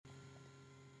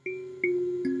Hey.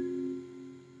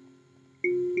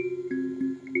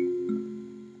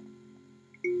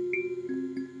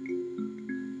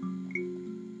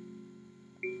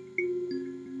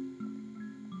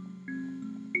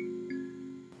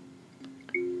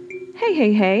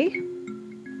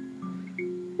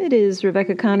 It is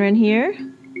Rebecca Conran here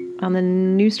on the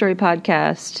New Story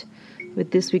Podcast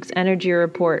with this week's Energy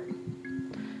Report.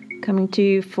 Coming to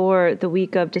you for the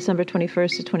week of December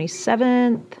 21st to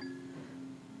 27th.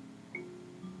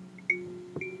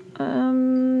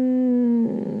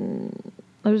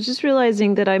 I was just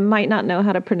realizing that I might not know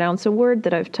how to pronounce a word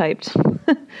that I've typed.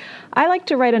 I like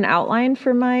to write an outline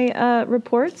for my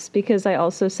reports because I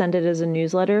also send it as a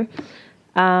newsletter.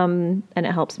 And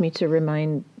it helps me to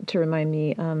remind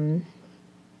me,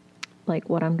 like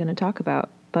what I'm going to talk about.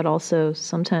 But also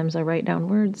sometimes I write down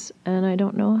words and I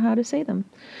don't know how to say them.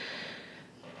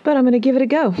 But I'm going to give it a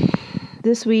go.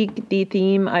 This week, the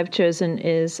theme I've chosen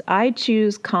is I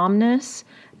choose calmness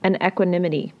and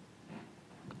equanimity.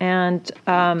 And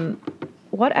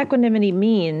what equanimity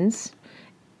means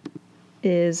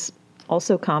is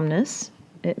also calmness.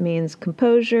 It means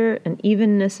composure and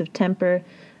evenness of temper,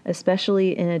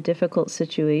 especially in a difficult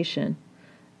situation.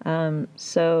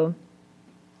 So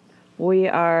we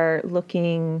are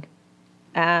looking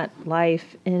at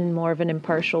life in more of an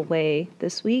impartial way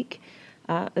this week,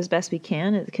 as best we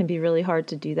can. It can be really hard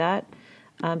to do that.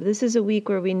 This is a week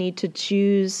where we need to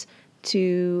choose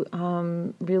to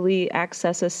really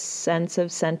access a sense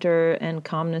of center and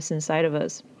calmness inside of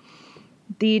us.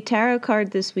 The tarot card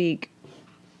this week,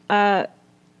 it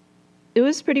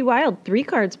was pretty wild. 3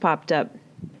 cards popped up.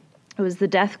 It was the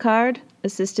Death card,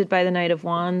 assisted by the Knight of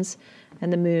Wands,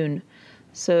 and the Moon.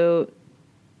 So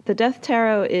the Death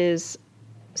Tarot is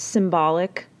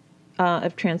symbolic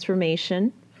of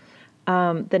transformation.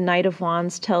 The Knight of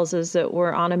Wands tells us that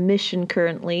we're on a mission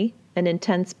currently, an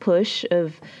intense push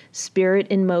of spirit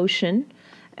in motion.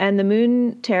 And the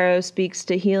Moon Tarot speaks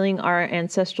to healing our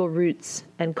ancestral roots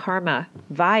and karma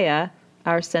via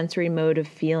our sensory mode of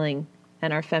feeling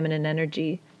and our feminine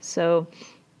energy. So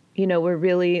we're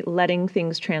really letting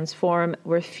things transform.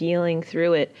 We're feeling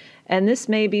through it. And this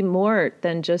may be more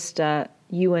than just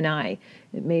you and I.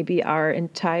 It may be our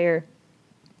entire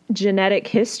genetic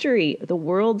history, the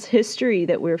world's history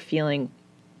that we're feeling.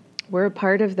 We're a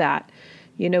part of that.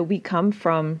 We come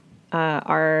from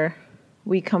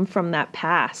that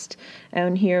past.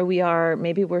 And here we are,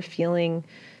 maybe we're feeling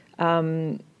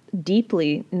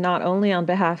deeply, not only on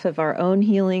behalf of our own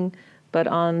healing, but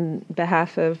on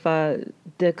behalf of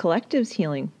the collective's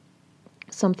healing,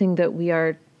 something that we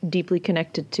are deeply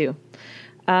connected to.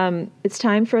 It's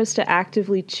time for us to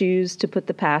actively choose to put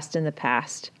the past in the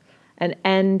past and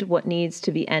end what needs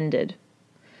to be ended.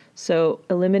 So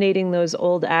eliminating those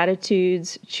old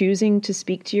attitudes, choosing to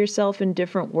speak to yourself in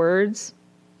different words,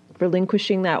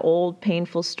 relinquishing that old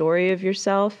painful story of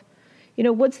yourself.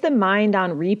 What's the mind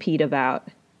on repeat about?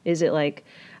 Is it like,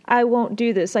 I won't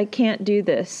do this, I can't do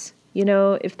this?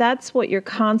 If that's what you're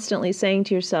constantly saying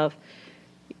to yourself,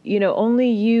 only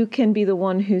you can be the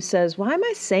one who says, why am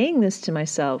I saying this to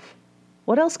myself?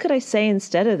 What else could I say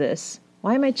instead of this?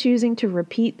 Why am I choosing to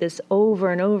repeat this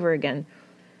over and over again?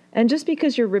 And just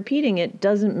because you're repeating it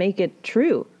doesn't make it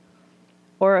true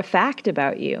or a fact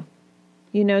about you.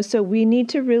 So we need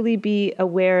to really be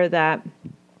aware that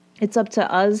it's up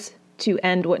to us to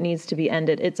end what needs to be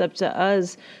ended. It's up to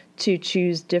us to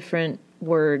choose different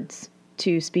words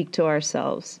to speak to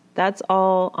ourselves. That's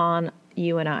all on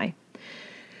you and I.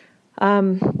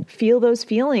 Feel those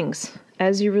feelings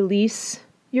as you release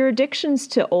your addictions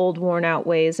to old, worn out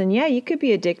ways. And yeah, you could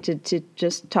be addicted to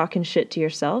just talking shit to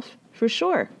yourself, for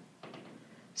sure.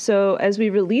 So as we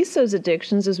release those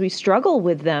addictions, as we struggle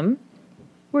with them,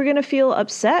 we're going to feel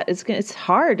upset. It's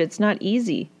hard. It's not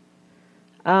easy.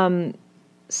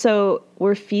 So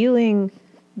we're feeling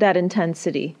that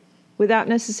intensity without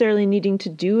necessarily needing to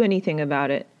do anything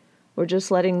about it. We're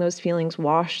just letting those feelings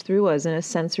wash through us in a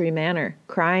sensory manner,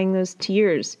 crying those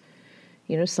tears.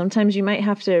 Sometimes you might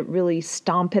have to really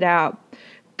stomp it out,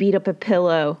 beat up a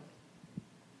pillow.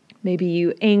 Maybe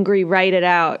you angry write it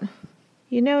out.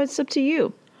 It's up to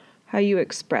you how you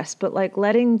express, but like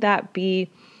letting that be,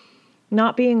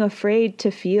 not being afraid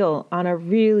to feel on a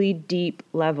really deep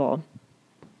level.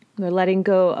 We're letting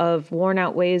go of worn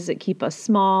out ways that keep us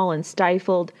small and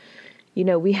stifled.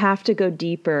 We have to go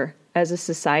deeper as a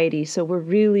society. So we're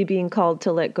really being called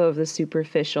to let go of the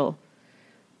superficial.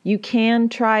 You can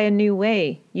try a new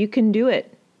way. You can do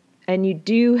it. And you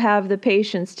do have the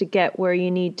patience to get where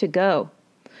you need to go.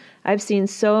 I've seen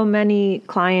so many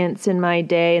clients in my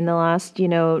day in the last,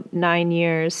 9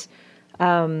 years.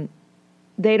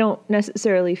 They don't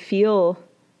necessarily feel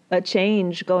a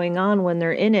change going on when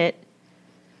they're in it.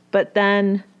 But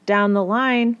then down the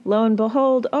line, lo and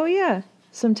behold, oh yeah,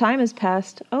 some time has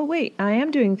passed. Oh wait, I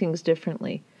am doing things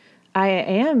differently. I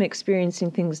am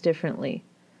experiencing things differently.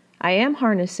 I am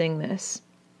harnessing this.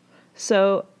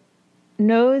 So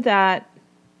know that,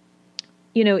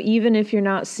 even if you're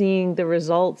not seeing the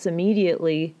results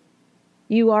immediately,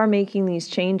 you are making these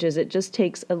changes. It just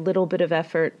takes a little bit of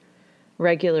effort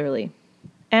regularly.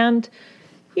 And,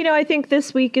 I think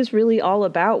this week is really all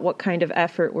about what kind of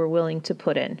effort we're willing to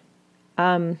put in.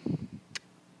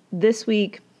 This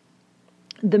week,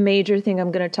 the major thing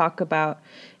I'm going to talk about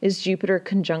is Jupiter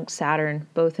conjunct Saturn,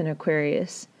 both in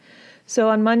Aquarius. So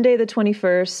on Monday, the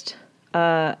 21st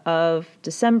of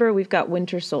December, we've got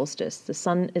winter solstice. The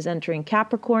sun is entering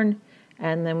Capricorn,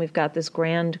 and then we've got this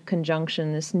grand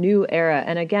conjunction, this new era.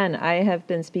 And again, I have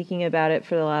been speaking about it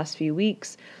for the last few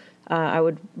weeks. I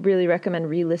would really recommend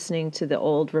re-listening to the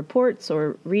old reports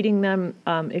or reading them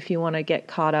if you want to get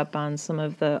caught up on some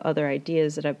of the other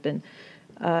ideas that I've been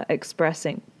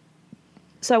expressing.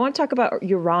 So I want to talk about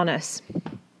Uranus,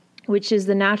 which is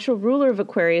the natural ruler of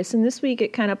Aquarius. And this week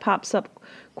it kind of pops up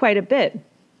quite a bit.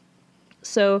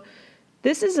 So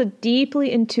this is a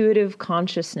deeply intuitive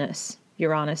consciousness,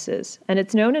 Uranus is. And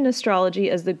it's known in astrology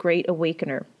as the Great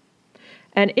Awakener.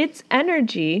 And its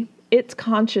energy, its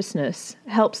consciousness,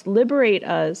 helps liberate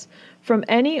us from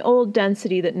any old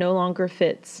density that no longer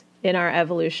fits in our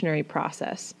evolutionary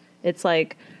process. It's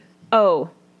like, oh,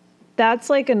 that's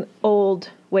like an old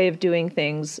way of doing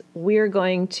things. We're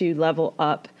going to level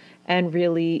up and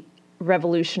really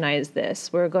revolutionize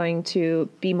this. We're going to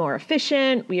be more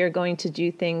efficient. We are going to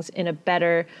do things in a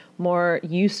better, more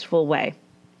useful way.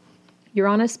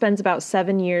 Uranus spends about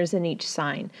 7 years in each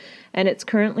sign, and it's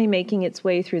currently making its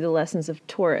way through the lessons of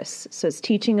Taurus. So it's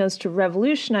teaching us to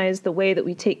revolutionize the way that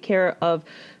we take care of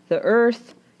the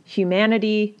earth,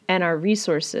 humanity, and our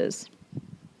resources.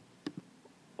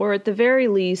 Or at the very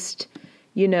least,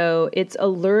 it's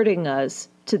alerting us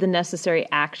to the necessary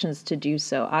actions to do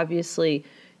so. Obviously,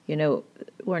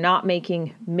 we're not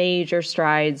making major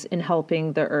strides in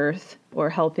helping the earth or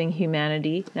helping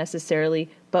humanity necessarily,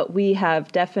 but we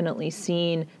have definitely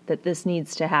seen that this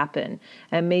needs to happen.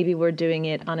 And maybe we're doing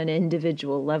it on an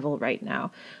individual level right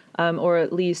now, or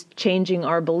at least changing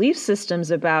our belief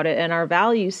systems about it and our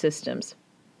value systems.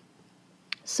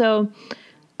 So,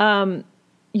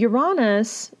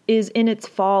 Uranus is in its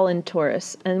fall in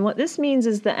Taurus, and what this means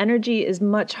is the energy is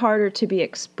much harder to be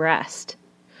expressed.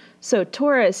 So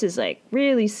Taurus is like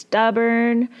really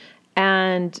stubborn,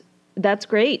 and that's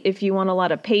great if you want a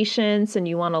lot of patience and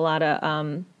you want a lot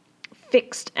of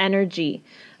fixed energy.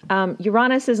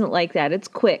 Uranus isn't like that. It's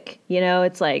quick,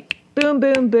 it's like boom,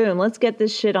 boom, boom. Let's get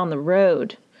this shit on the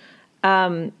road.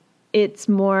 It's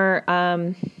more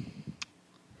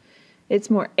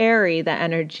airy, the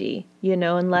energy,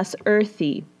 and less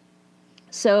earthy.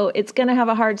 So it's going to have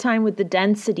a hard time with the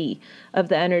density of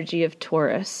the energy of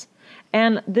Taurus.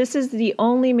 And this is the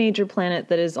only major planet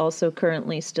that is also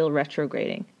currently still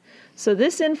retrograding. So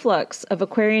this influx of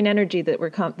Aquarian energy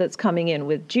that's coming in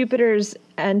with Jupiter's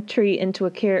entry into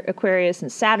Aquarius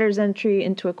and Saturn's entry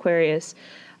into Aquarius,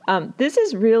 this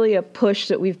is really a push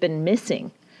that we've been missing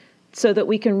so that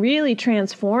we can really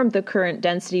transform the current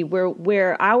density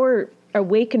where our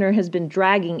awakener has been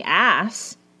dragging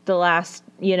ass the last,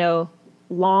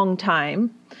 long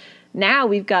time. Now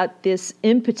we've got this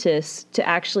impetus to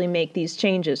actually make these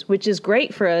changes, which is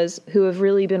great for us who have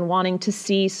really been wanting to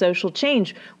see social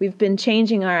change. We've been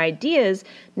changing our ideas.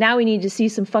 Now we need to see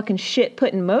some fucking shit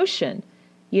put in motion.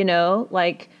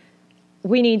 Like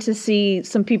we need to see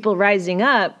some people rising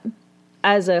up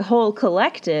as a whole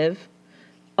collective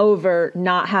over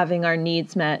not having our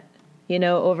needs met,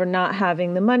 over not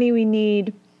having the money we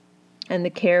need and the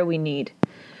care we need.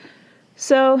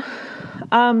 So,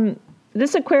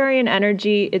 this Aquarian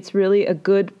energy, it's really a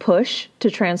good push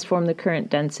to transform the current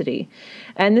density.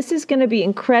 And this is going to be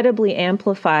incredibly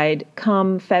amplified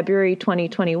come February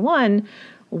 2021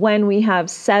 when we have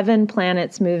 7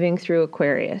 planets moving through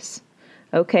Aquarius.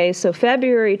 Okay, so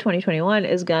February 2021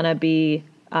 is going to be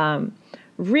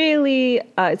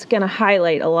it's going to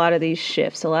highlight a lot of these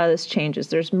shifts, a lot of these changes.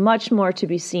 There's much more to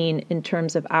be seen in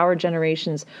terms of our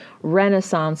generation's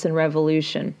renaissance and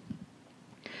revolution.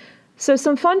 So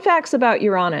some fun facts about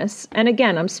Uranus. And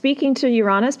again, I'm speaking to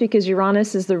Uranus because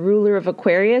Uranus is the ruler of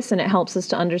Aquarius and it helps us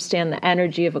to understand the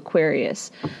energy of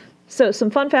Aquarius. So some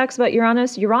fun facts about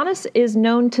Uranus. Uranus is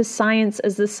known to science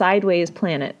as the sideways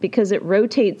planet because it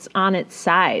rotates on its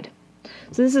side.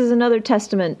 So this is another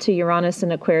testament to Uranus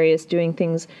and Aquarius doing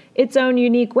things its own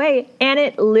unique way and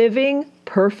it living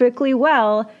perfectly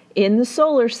well in the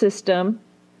solar system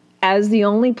as the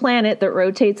only planet that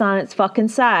rotates on its fucking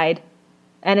side.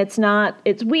 And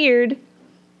it's weird,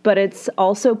 but it's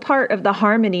also part of the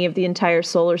harmony of the entire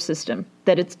solar system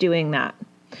that it's doing that.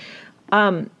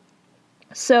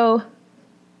 So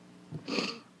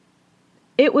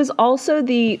it was also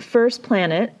the first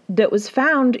planet that was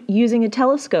found using a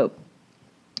telescope.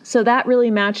 So that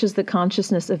really matches the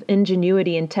consciousness of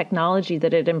ingenuity and technology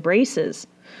that it embraces.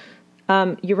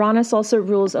 Uranus also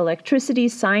rules electricity,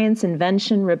 science,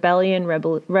 invention, rebellion,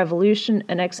 revolution,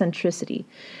 and eccentricity.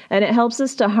 And it helps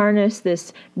us to harness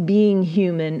this being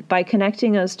human by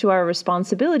connecting us to our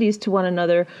responsibilities to one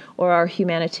another or our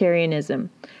humanitarianism,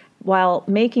 while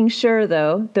making sure,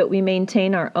 though, that we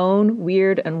maintain our own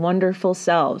weird and wonderful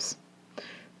selves.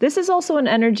 This is also an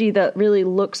energy that really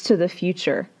looks to the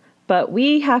future. But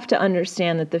we have to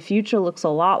understand that the future looks a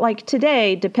lot like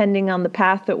today, depending on the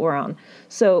path that we're on.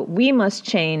 So we must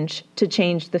change to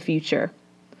change the future.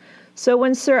 So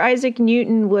when Sir Isaac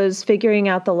Newton was figuring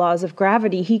out the laws of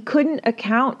gravity, he couldn't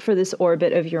account for this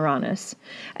orbit of Uranus.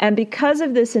 And because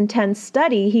of this intense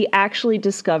study, he actually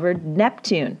discovered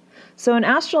Neptune. So in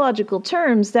astrological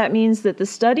terms, that means that the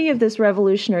study of this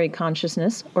revolutionary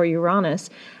consciousness, or Uranus,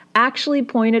 actually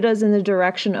pointed us in the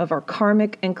direction of our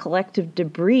karmic and collective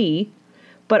debris,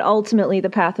 but ultimately the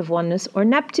path of oneness, or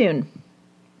Neptune.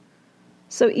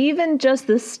 So even just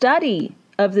the study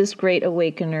of this great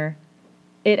awakener,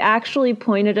 it actually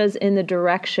pointed us in the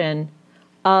direction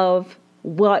of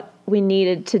what we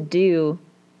needed to do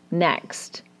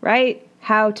next, right?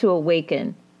 How to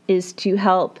awaken is to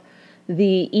help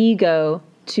the ego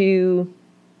to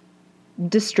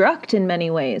destruct in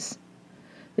many ways.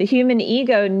 The human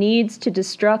ego needs to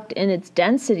destruct in its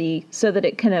density so that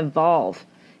it can evolve.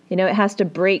 It has to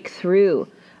break through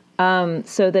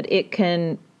so that it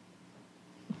can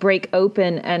break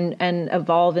open and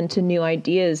evolve into new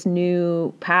ideas,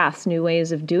 new paths, new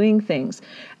ways of doing things.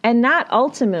 And that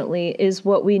ultimately is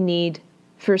what we need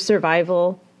for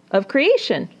survival of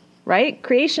creation, right?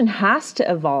 Creation has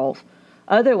to evolve.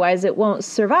 Otherwise, it won't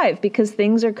survive because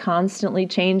things are constantly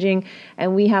changing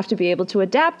and we have to be able to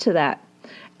adapt to that.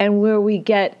 And where we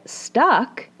get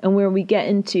stuck and where we get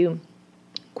into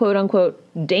quote unquote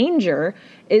danger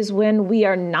is when we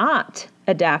are not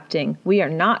adapting, we are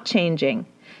not changing.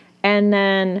 And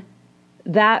then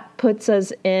that puts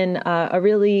us in a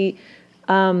really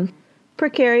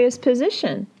precarious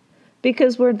position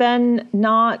because we're then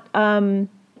not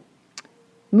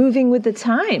moving with the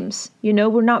times.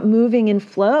 We're not moving in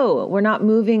flow. We're not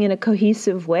moving in a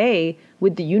cohesive way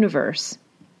with the universe.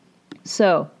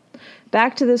 So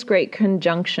back to this great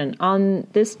conjunction. On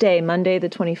this day, Monday the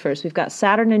 21st, we've got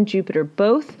Saturn and Jupiter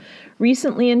both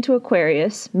recently into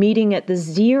Aquarius, meeting at the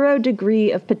 0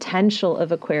 degree of potential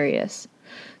of Aquarius.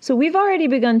 So we've already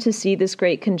begun to see this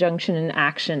great conjunction in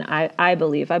action, I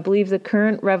believe. I believe the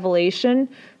current revelation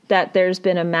that there's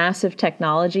been a massive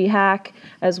technology hack,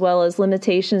 as well as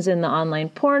limitations in the online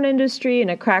porn industry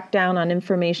and a crackdown on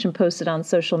information posted on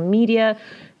social media.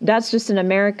 That's just in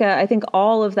America. I think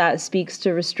all of that speaks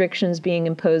to restrictions being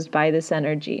imposed by this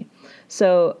energy.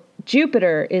 So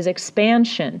Jupiter is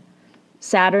expansion.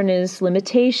 Saturn is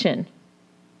limitation.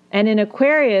 And in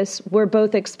Aquarius, we're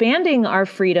both expanding our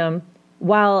freedom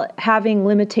while having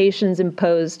limitations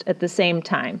imposed at the same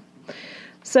time.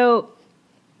 So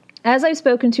as I've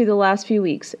spoken to the last few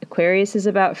weeks, Aquarius is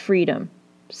about freedom.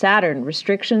 Saturn,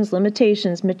 restrictions,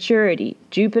 limitations, maturity.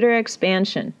 Jupiter,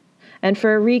 expansion. And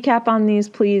for a recap on these,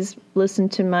 please listen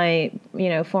to my,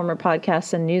 former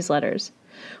podcasts and newsletters.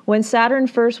 When Saturn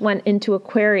first went into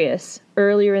Aquarius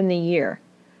earlier in the year,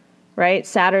 right?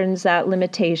 Saturn's that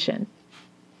limitation.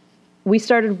 We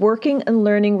started working and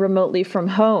learning remotely from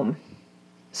home.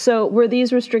 So were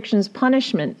these restrictions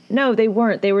punishment? No, they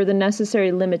weren't. They were the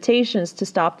necessary limitations to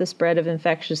stop the spread of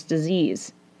infectious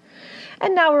disease.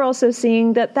 And now we're also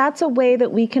seeing that that's a way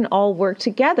that we can all work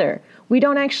together. We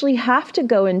don't actually have to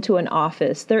go into an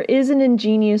office. There is an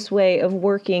ingenious way of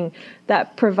working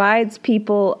that provides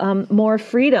people more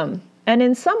freedom. And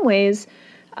in some ways,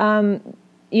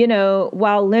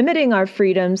 while limiting our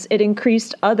freedoms, it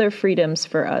increased other freedoms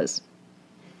for us.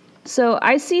 So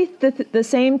I see the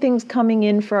same things coming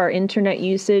in for our internet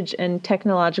usage and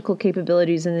technological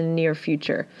capabilities in the near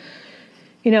future.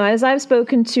 As I've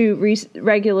spoken to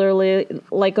regularly,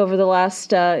 like over the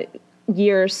last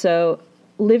year or so,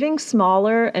 living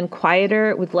smaller and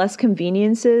quieter with less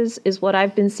conveniences is what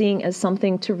I've been seeing as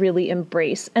something to really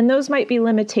embrace. And those might be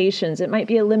limitations. It might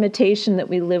be a limitation that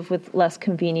we live with less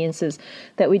conveniences,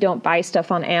 that we don't buy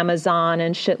stuff on Amazon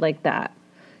and shit like that.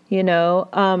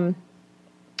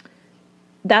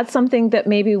 That's something that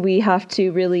maybe we have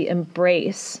to really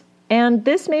embrace And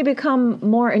this may become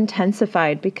more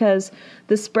intensified because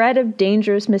the spread of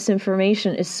dangerous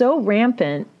misinformation is so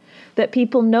rampant that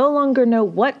people no longer know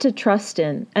what to trust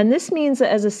in. And this means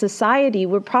that as a society,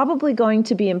 we're probably going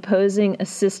to be imposing a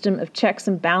system of checks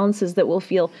and balances that will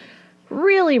feel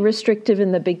really restrictive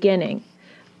in the beginning.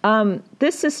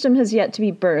 This system has yet to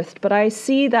be birthed, but I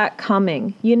see that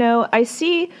coming. I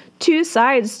see two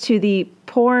sides to the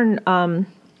porn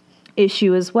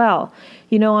issue as well.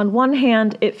 On one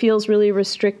hand, it feels really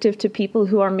restrictive to people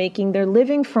who are making their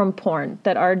living from porn,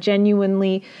 that are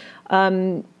genuinely,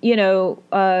 like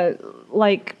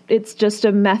it's just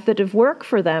a method of work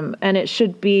for them and it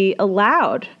should be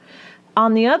allowed.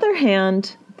 On the other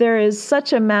hand, there is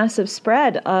such a massive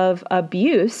spread of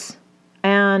abuse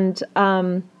and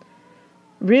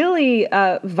really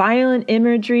violent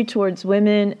imagery towards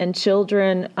women and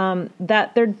children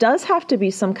that there does have to be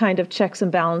some kind of checks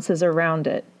and balances around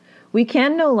it. We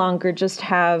can no longer just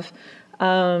have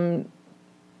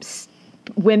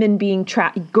women being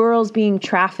girls being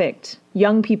trafficked,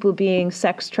 young people being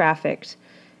sex trafficked.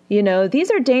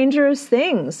 These are dangerous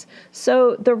things.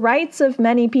 So the rights of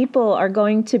many people are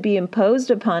going to be imposed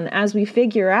upon as we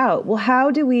figure out, well, how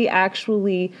do we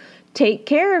actually take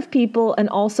care of people and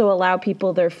also allow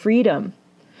people their freedom?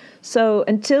 So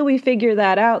until we figure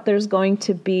that out, there's going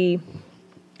to be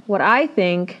what I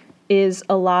think is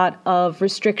a lot of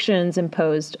restrictions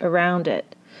imposed around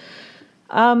it.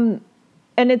 And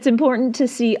it's important to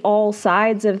see all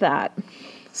sides of that.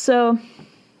 So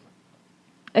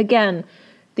again,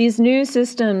 these new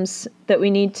systems that we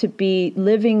need to be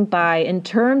living by in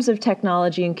terms of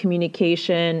technology and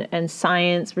communication and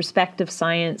science, respect of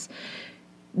science,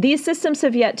 these systems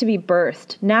have yet to be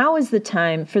birthed. Now is the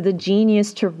time for the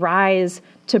genius to rise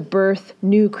to birth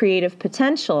new creative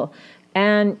potential.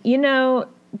 And,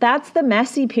 that's the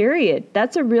messy period.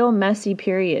 That's a real messy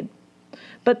period.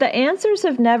 But the answers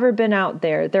have never been out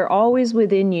there. They're always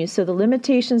within you. So the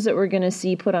limitations that we're going to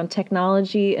see put on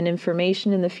technology and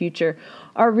information in the future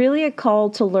are really a call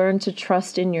to learn to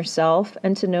trust in yourself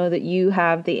and to know that you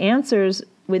have the answers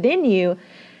within you.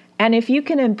 And if you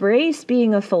can embrace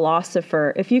being a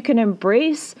philosopher, if you can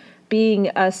embrace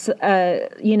being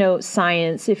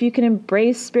science, if you can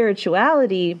embrace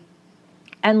spirituality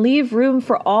and leave room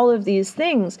for all of these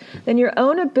things, then your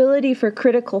own ability for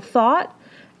critical thought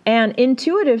and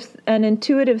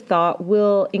intuitive thought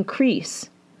will increase.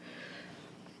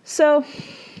 So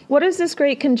what does this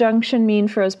great conjunction mean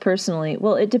for us personally?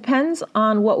 Well, it depends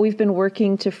on what we've been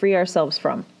working to free ourselves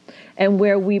from and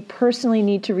where we personally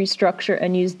need to restructure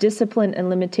and use discipline and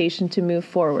limitation to move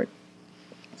forward.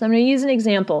 So I'm going to use an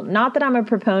example. Not that I'm a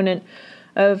proponent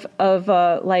of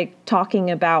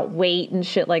talking about weight and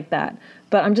shit like that,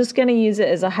 but I'm just going to use it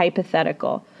as a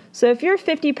hypothetical. So if you're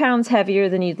 50 pounds heavier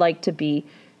than you'd like to be,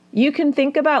 you can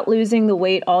think about losing the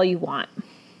weight all you want.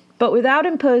 But without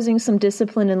imposing some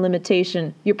discipline and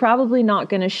limitation, you're probably not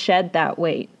going to shed that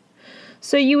weight.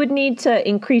 So you would need to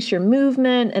increase your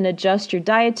movement and adjust your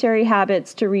dietary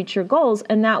habits to reach your goals,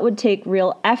 and that would take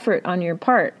real effort on your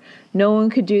part. No one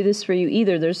could do this for you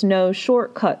either. There's no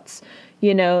shortcuts,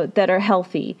 that are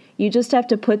healthy. You just have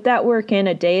to put that work in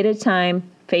a day at a time,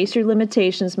 face your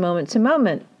limitations moment to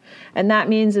moment. And that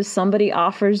means if somebody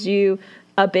offers you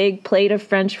a big plate of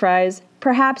French fries,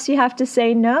 perhaps you have to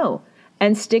say no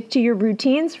and stick to your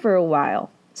routines for a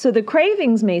while. So the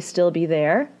cravings may still be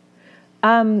there,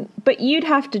 but you'd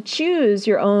have to choose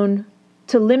your own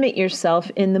to limit yourself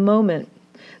in the moment.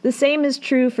 The same is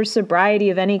true for sobriety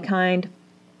of any kind,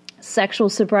 sexual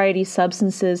sobriety,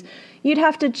 substances. You'd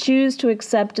have to choose to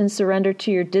accept and surrender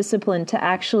to your discipline to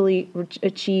actually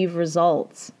achieve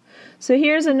results. So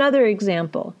here's another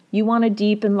example. You want a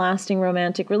deep and lasting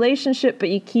romantic relationship, but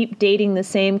you keep dating the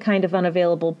same kind of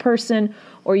unavailable person,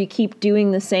 or you keep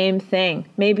doing the same thing.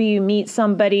 Maybe you meet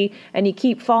somebody and you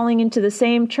keep falling into the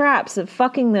same traps of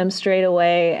fucking them straight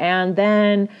away, and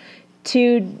then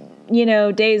 2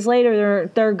 days later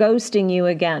they're ghosting you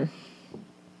again.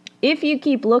 If you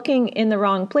keep looking in the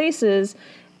wrong places,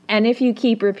 and if you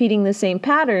keep repeating the same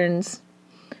patterns,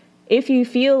 if you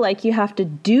feel like you have to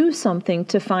do something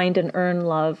to find and earn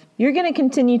love, you're going to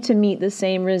continue to meet the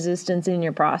same resistance in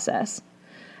your process.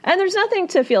 And there's nothing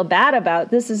to feel bad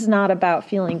about. This is not about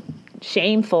feeling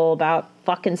shameful about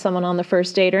fucking someone on the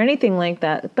first date or anything like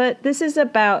that. But this is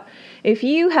about if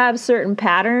you have certain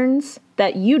patterns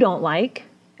that you don't like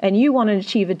and you want to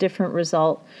achieve a different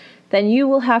result, then you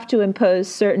will have to impose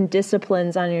certain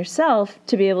disciplines on yourself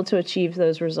to be able to achieve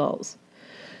those results.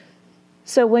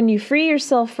 So when you free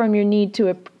yourself from your need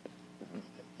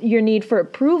for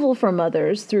approval from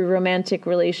others through romantic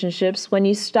relationships, when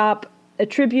you stop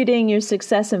attributing your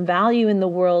success and value in the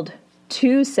world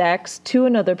to sex, to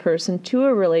another person, to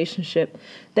a relationship,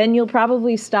 then you'll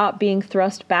probably stop being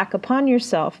thrust back upon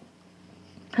yourself.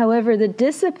 However, the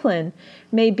discipline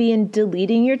may be in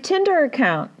deleting your Tinder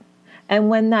account. And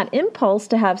when that impulse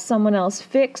to have someone else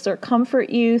fix or comfort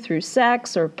you through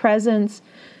sex or presence,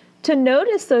 to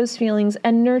notice those feelings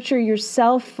and nurture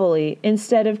yourself fully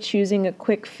instead of choosing a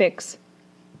quick fix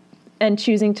and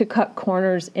choosing to cut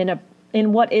corners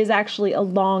in what is actually a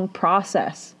long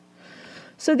process.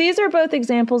 So these are both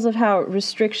examples of how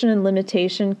restriction and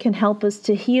limitation can help us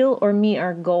to heal or meet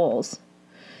our goals.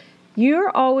 You're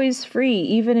always free,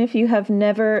 even if you have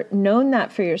never known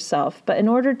that for yourself. But in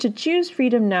order to choose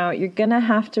freedom now, you're going to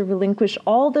have to relinquish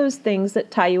all those things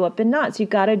that tie you up in knots. You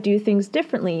got to do things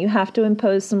differently. You have to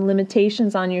impose some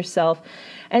limitations on yourself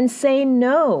and say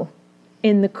no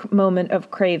in the moment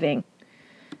of craving.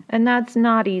 And that's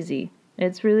not easy.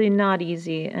 It's really not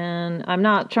easy. And I'm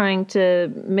not trying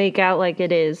to make out like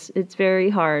it is. It's very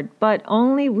hard. But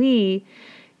only we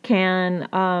can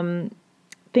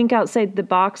think outside the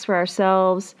box for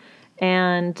ourselves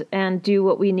and do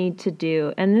what we need to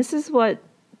do. And this is what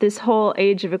this whole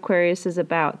age of Aquarius is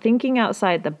about. Thinking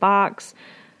outside the box,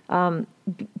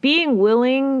 being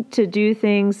willing to do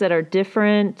things that are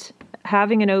different,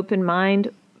 having an open mind,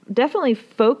 definitely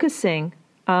focusing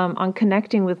on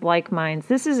connecting with like minds.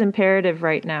 This is imperative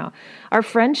right now. Our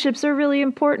friendships are really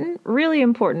important, really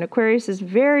important. Aquarius is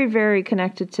very, very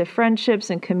connected to friendships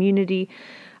and community.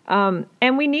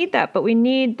 And we need that, but we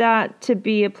need that to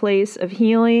be a place of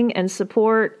healing and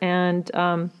support and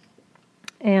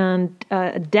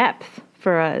depth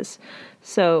for us.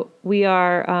 So we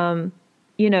are,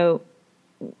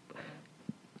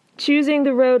 choosing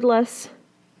the road less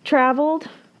traveled,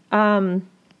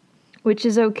 which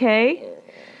is okay.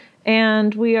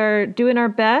 And we are doing our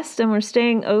best, and we're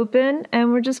staying open,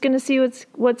 and we're just going to see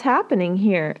what's happening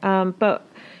here. But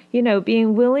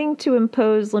being willing to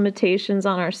impose limitations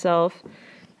on ourselves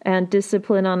and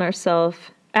discipline on ourselves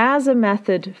as a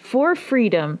method for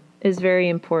freedom is very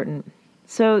important.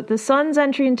 So the sun's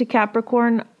entry into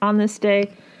Capricorn on this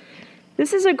day,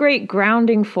 this is a great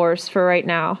grounding force for right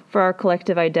now, for our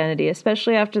collective identity,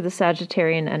 especially after the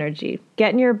Sagittarian energy.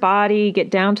 Get in your body,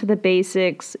 get down to the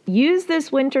basics. Use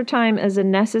this winter time as a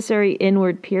necessary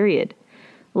inward period.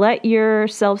 Let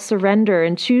yourself surrender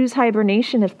and choose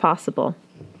hibernation if possible.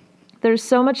 There's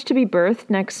so much to be birthed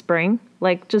next spring,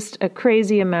 like just a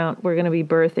crazy amount we're going to be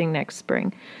birthing next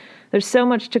spring. There's so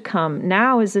much to come.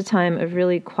 Now is the time of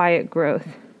really quiet growth.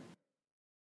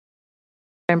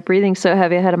 I'm breathing so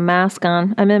heavy, I had a mask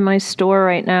on. I'm in my store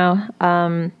right now.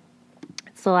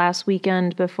 It's the last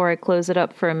weekend before I close it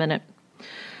up for a minute.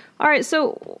 All right,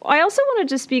 so I also wanted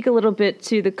to speak a little bit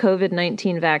to the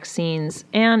COVID-19 vaccines.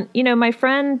 And, my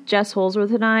friend Jess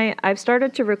Holsworth and I've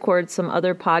started to record some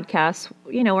other podcasts,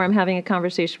 where I'm having a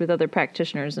conversation with other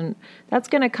practitioners. And that's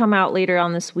going to come out later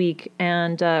on this week.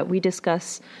 And we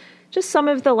discuss just some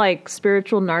of the,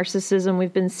 spiritual narcissism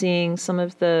we've been seeing, some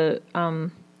of the,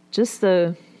 just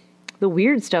the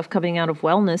weird stuff coming out of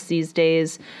wellness these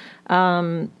days.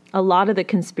 A lot of the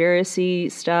conspiracy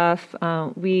stuff,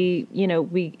 we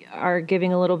are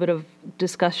giving a little bit of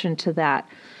discussion to that.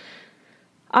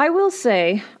 I will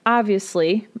say,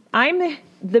 obviously, I'm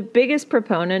the biggest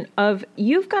proponent of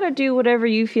you've got to do whatever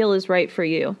you feel is right for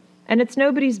you. And it's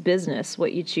nobody's business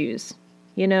what you choose.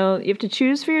 You have to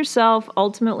choose for yourself.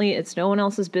 Ultimately, it's no one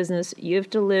else's business. You have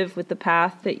to live with the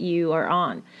path that you are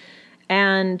on.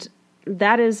 And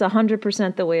that is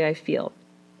 100% the way I feel.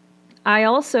 I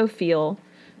also feel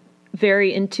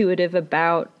very intuitive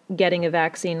about getting a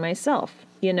vaccine myself.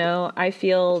 I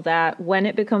feel that when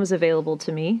it becomes available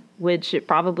to me, which it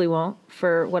probably won't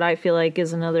for what I feel like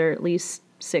is another at least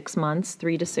 6 months,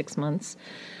 3 to 6 months.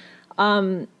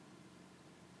 When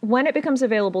it becomes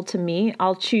available to me,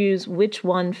 I'll choose which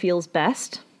one feels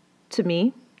best to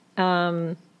me.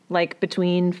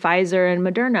 Between Pfizer and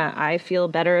Moderna, I feel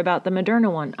better about the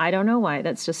Moderna one. I don't know why.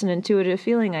 That's just an intuitive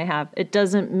feeling I have. It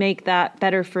doesn't make that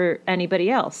better for anybody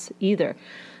else either.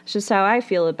 It's just how I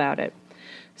feel about it.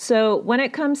 So when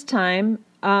it comes time,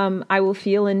 I will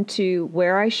feel into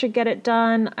where I should get it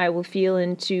done. I will feel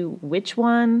into which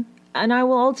one. And I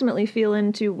will ultimately feel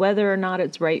into whether or not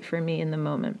it's right for me in the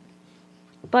moment.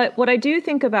 But what I do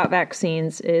think about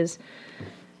vaccines is,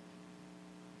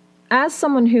 as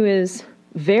someone who is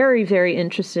very, very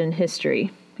interested in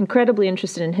history, incredibly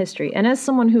interested in history. And as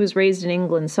someone who was raised in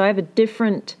England, so I have a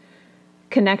different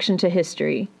connection to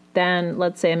history than,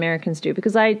 let's say, Americans do,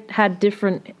 because I had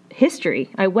different history.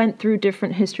 I went through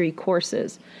different history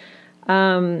courses.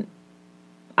 I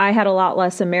had a lot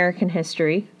less American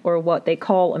history, or what they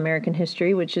call American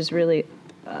history, which is really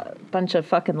a bunch of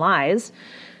fucking lies.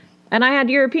 And I had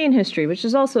European history, which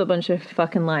is also a bunch of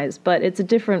fucking lies, but it's a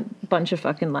different bunch of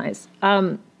fucking lies.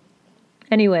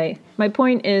 Anyway, my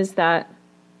point is that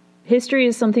history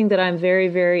is something that I'm very,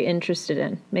 very interested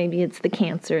in. Maybe it's the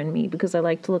cancer in me because I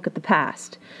like to look at the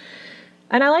past.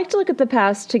 And I like to look at the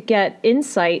past to get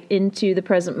insight into the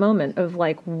present moment of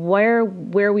like where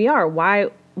we are, why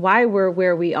we're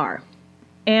where we are,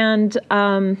 and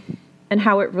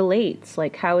how it relates.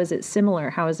 Like, how is it similar?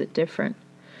 How is it different?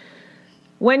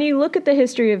 When you look at the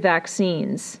history of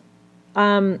vaccines,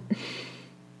 I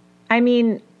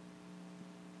mean,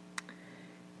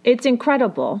 it's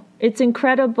incredible. It's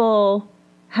incredible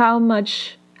how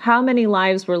many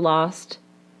lives were lost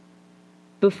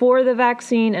before the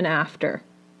vaccine and after,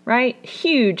 right?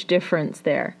 Huge difference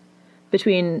there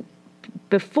between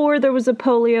before there was a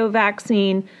polio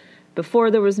vaccine, before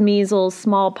there was measles,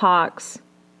 smallpox.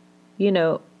 You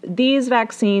know, these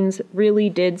vaccines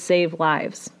really did save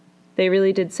lives. They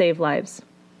really did save lives.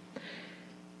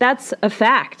 That's a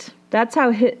fact. That's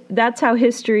what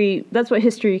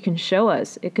history can show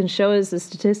us. It can show us the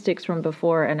statistics from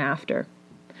before and after.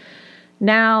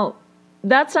 Now,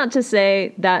 that's not to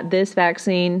say that this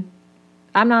vaccine,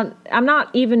 I'm not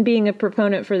even being a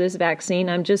proponent for this vaccine.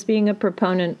 I'm just being a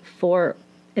proponent for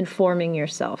informing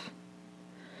yourself.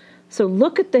 So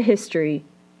look at the history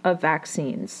of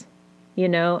vaccines, you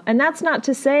know, and that's not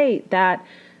to say that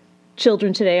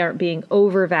children today aren't being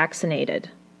over-vaccinated.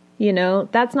 You know,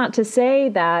 that's not to say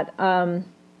that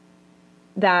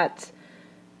that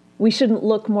we shouldn't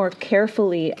look more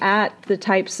carefully at the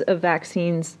types of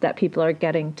vaccines that people are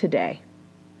getting today.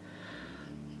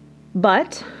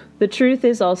 But the truth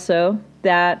is also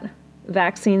that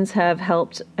vaccines have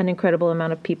helped an incredible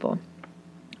amount of people.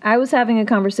 I was having a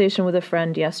conversation with a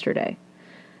friend yesterday,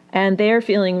 and they're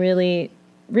feeling really,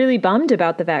 really bummed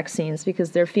about the vaccines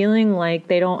because they're feeling like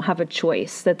they don't have a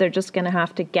choice, that they're just going to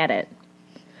have to get it.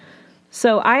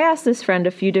 So I asked this friend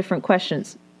a few different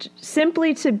questions,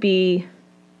 simply to be,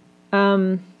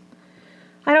 I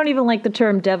don't even like the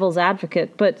term devil's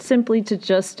advocate, but simply to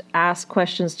just ask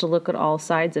questions to look at all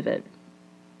sides of it.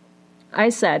 I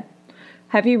said,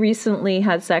 have you recently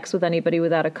had sex with anybody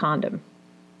without a condom?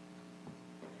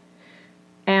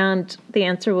 And the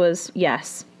answer was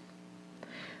yes.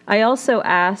 I also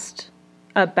asked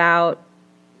about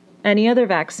any other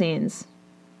vaccines.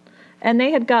 And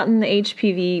they had gotten the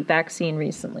HPV vaccine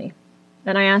recently.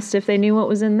 And I asked if they knew what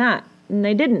was in that. And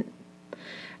they didn't.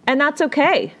 And that's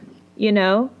okay. You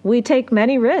know, we take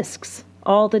many risks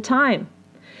all the time.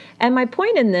 And my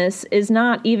point in this is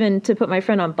not even to put my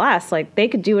friend on blast. Like, they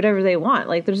could do whatever they want.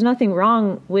 Like, there's nothing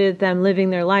wrong with them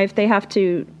living their life.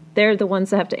 They're the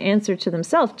ones that have to answer to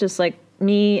themselves, just like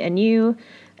me and you.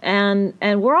 And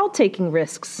we're all taking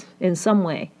risks in some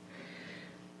way.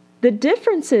 The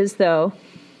difference is, though,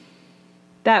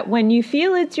 that when you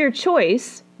feel it's your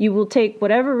choice, you will take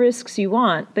whatever risks you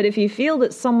want. But if you feel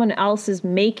that someone else is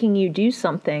making you do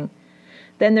something,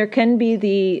 then there can be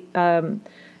the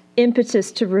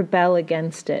impetus to rebel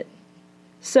against it.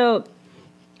 So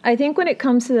I think when it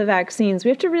comes to the vaccines, we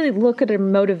have to really look at a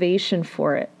motivation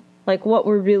for it, like what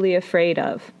we're really afraid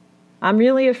of. I'm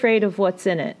really afraid of what's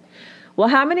in it. Well,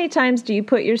 how many times do you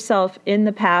put yourself in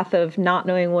the path of not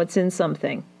knowing what's in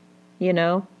something, you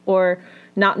know, or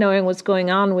not knowing what's going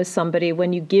on with somebody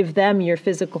when you give them your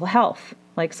physical health,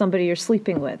 like somebody you're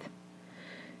sleeping with?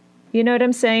 You know what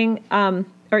I'm saying?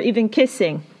 Or even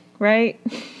kissing, right?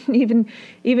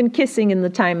 even kissing in the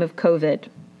time of COVID.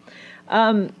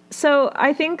 So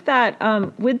I think that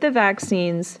with the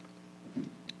vaccines,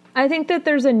 I think that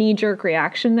there's a knee-jerk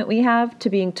reaction that we have to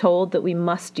being told that we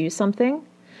must do something,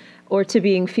 or to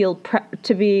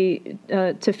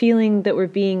feeling that we're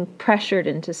being pressured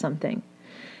into something.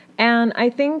 And I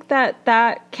think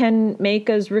that can make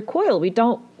us recoil. We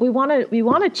want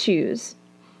to choose.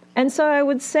 And so I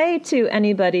would say to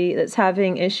anybody that's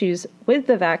having issues with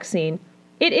the vaccine,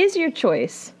 it is your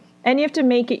choice, and you have to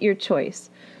make it your choice.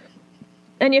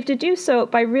 And you have to do so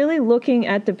by really looking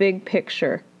at the big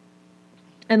picture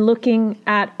and looking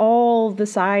at all the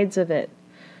sides of it,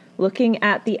 looking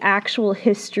at the actual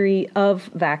history of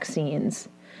vaccines,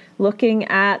 looking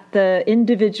at the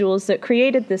individuals that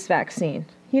created this vaccine.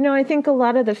 You know, I think a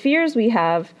lot of the fears we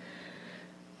have,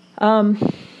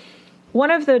 one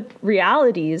of the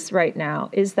realities right now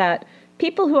is that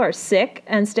people who are sick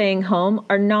and staying home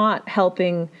are not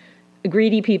helping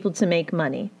greedy people to make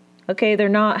money. Okay, they're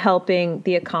not helping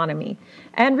the economy.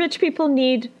 And rich people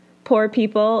need poor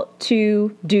people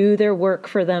to do their work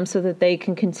for them so that they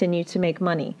can continue to make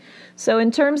money. So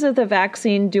in terms of the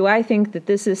vaccine, do I think that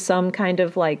this is some kind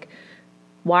of like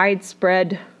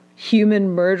widespread human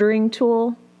murdering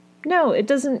tool? No, it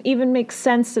doesn't even make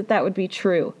sense that that would be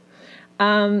true.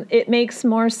 It makes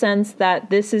more sense that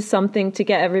this is something to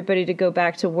get everybody to go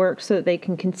back to work so that they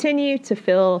can continue to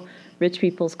fill rich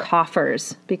people's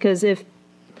coffers. Because if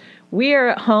we are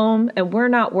at home and we're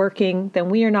not working, then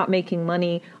we are not making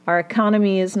money. Our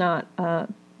economy is not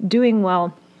doing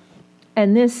well.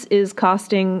 And this is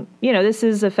costing, this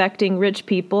is affecting rich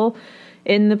people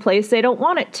in the place they don't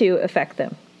want it to affect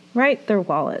them, right? Their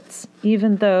wallets.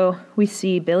 Even though we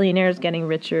see billionaires getting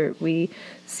richer, we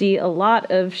see a lot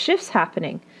of shifts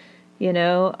happening, in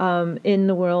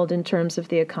the world in terms of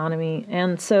the economy.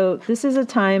 And so this is a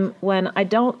time when I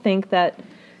don't think that,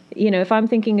 if I'm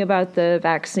thinking about the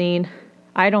vaccine,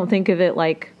 I don't think of it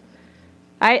like,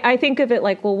 I think of it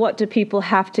like, well, what do people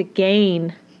have to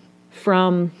gain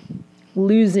from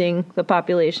losing the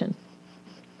population?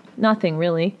 Nothing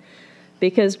really,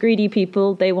 because greedy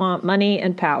people, they want money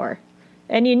and power,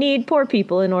 and you need poor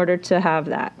people in order to have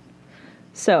that.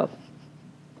 So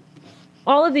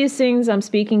all of these things I'm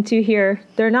speaking to here,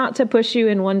 they're not to push you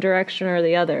in one direction or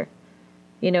the other,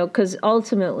 because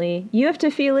ultimately you have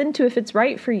to feel into if it's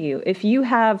right for you. If you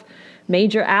have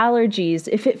major allergies,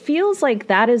 if it feels like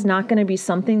that is not going to be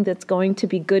something that's going to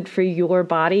be good for your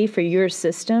body, for your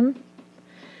system,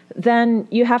 then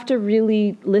you have to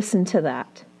really listen to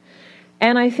that.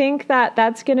 And I think that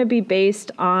that's going to be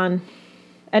based on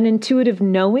an intuitive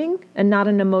knowing and not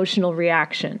an emotional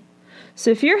reaction. So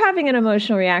if you're having an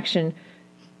emotional reaction,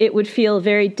 it would feel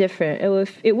very different.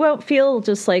 It won't feel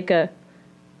just like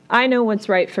I know what's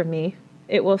right for me.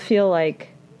 It will feel like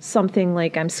something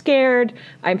like I'm scared,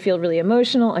 I feel really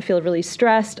emotional, I feel really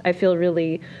stressed, I feel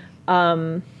really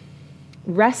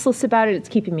restless about it, it's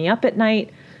keeping me up at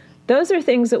night. Those are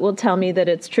things that will tell me that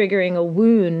it's triggering a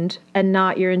wound and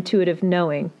not your intuitive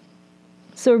knowing.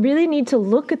 So really need to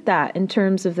look at that in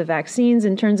terms of the vaccines,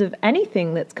 in terms of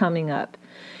anything that's coming up.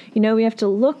 We have to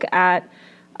look at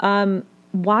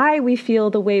why we feel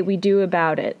the way we do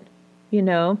about it,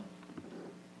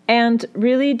 and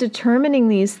really determining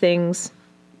these things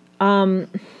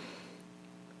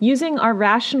using our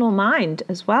rational mind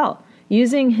as well,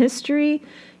 using history,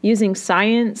 using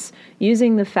science,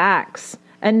 using the facts,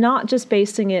 and not just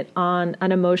basing it on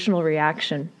an emotional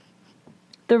reaction.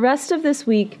 The rest of this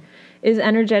week is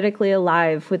energetically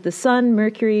alive with the Sun,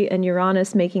 Mercury, and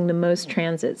Uranus making the most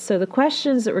transits. So the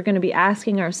questions that we're going to be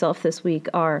asking ourselves this week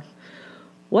are,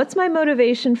 what's my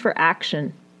motivation for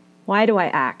action? Why do I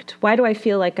act? Why do I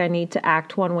feel like I need to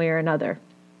act one way or another?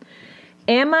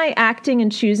 Am I acting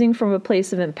and choosing from a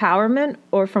place of empowerment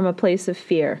or from a place of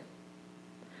fear?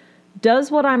 Does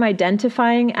what I'm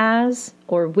identifying as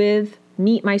or with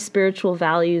meet my spiritual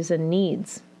values and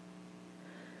needs?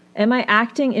 Am I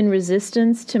acting in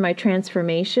resistance to my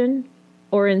transformation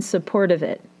or in support of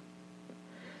it?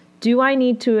 Do I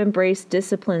need to embrace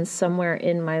discipline somewhere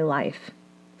in my life?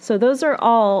 So those are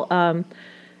all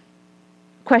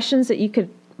questions that you could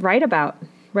write about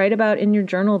in your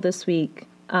journal this week.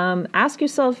 Ask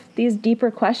yourself these deeper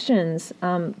questions.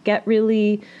 Get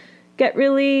really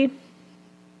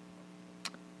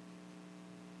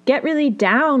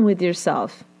down with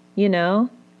yourself,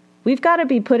 We've got to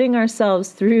be putting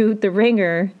ourselves through the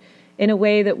ringer in a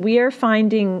way that we are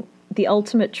finding the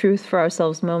ultimate truth for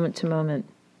ourselves moment to moment.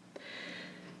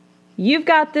 You've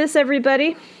got this,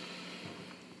 everybody.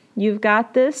 You've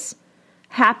got this.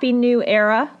 Happy new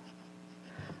era.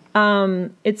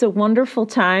 It's a wonderful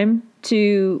time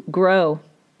to grow.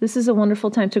 This is a wonderful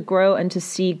time to grow and to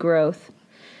see growth.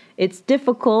 It's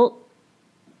difficult,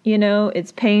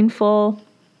 it's painful.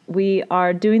 We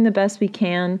are doing the best we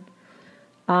can.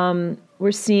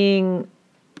 We're seeing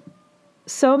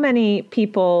so many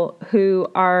people who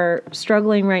are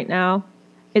struggling right now.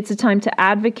 It's a time to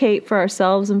advocate for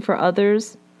ourselves and for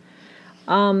others.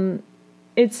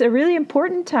 It's a really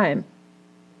important time.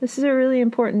 This is a really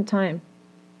important time.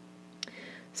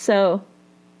 So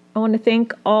I want to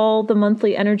thank all the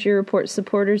monthly Energy Report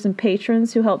supporters and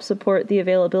patrons who help support the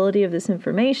availability of this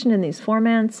information in these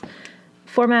formats.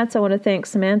 I want to thank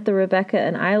Samantha, Rebecca,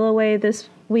 and Ilaway this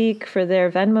week for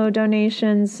their Venmo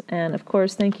donations. And of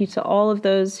course, thank you to all of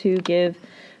those who give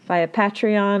via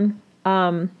Patreon.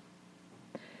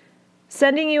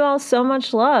 Sending you all so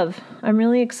much love. I'm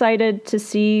really excited to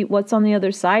see what's on the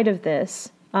other side of this.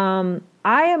 I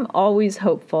am always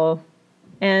hopeful.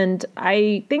 And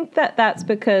I think that that's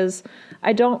because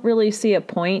I don't really see a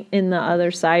point in the other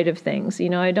side of things.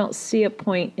 I don't see a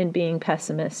point in being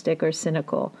pessimistic or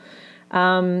cynical.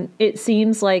 It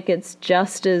seems like it's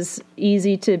just as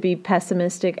easy to be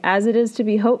pessimistic as it is to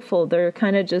be hopeful. They're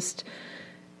kind of just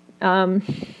two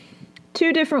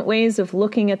different ways of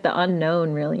looking at the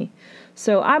unknown, really.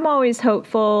 So I'm always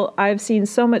hopeful. I've seen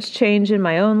so much change in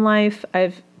my own life.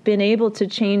 I've been able to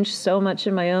change so much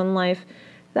in my own life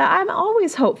that I'm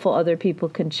always hopeful other people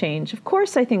can change. Of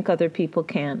course, I think other people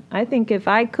can. I think if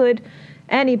I could,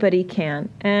 anybody can.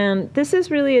 And this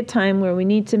is really a time where we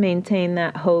need to maintain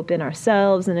that hope in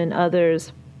ourselves and in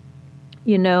others.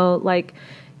 A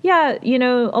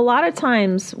lot of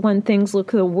times when things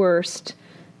look the worst,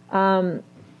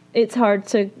 it's hard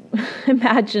to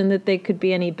imagine that they could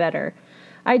be any better.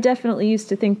 I definitely used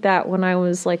to think that when I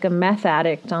was like a meth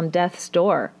addict on death's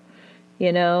door,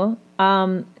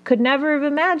 could never have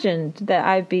imagined that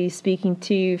I'd be speaking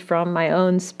to you from my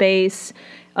own space,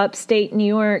 upstate New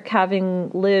York, having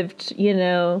lived,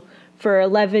 for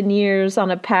 11 years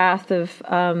on a path of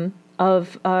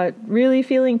really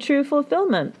feeling true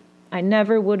fulfillment. I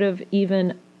never would have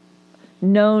even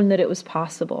known that it was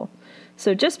possible.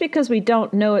 So just because we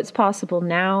don't know it's possible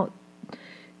now,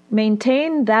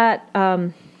 maintain that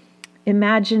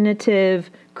imaginative,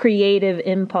 creative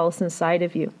impulse inside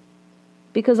of you.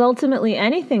 Because ultimately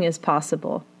anything is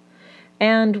possible.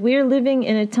 And we're living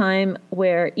in a time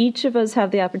where each of us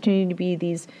have the opportunity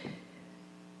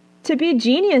to be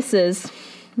geniuses,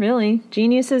 really,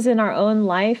 geniuses in our own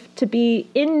life, to be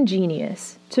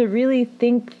ingenious, to really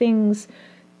think things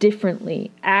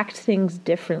differently, act things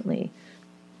differently,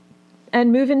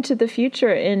 and move into the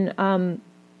future in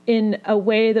a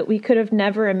way that we could have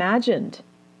never imagined.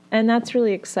 And that's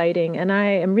really exciting. And I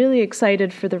am really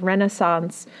excited for the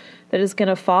renaissance that is going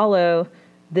to follow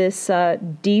this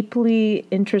deeply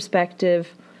introspective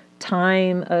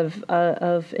time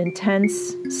of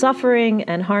intense suffering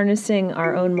and harnessing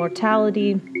our own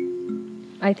mortality.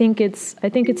 I think it's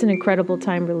an incredible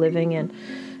time we're living in,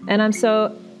 and I'm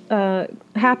so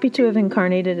happy to have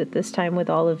incarnated at this time with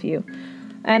all of you.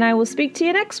 And I will speak to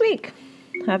you next week.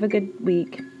 Have a good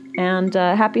week, and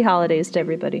happy holidays to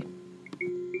everybody.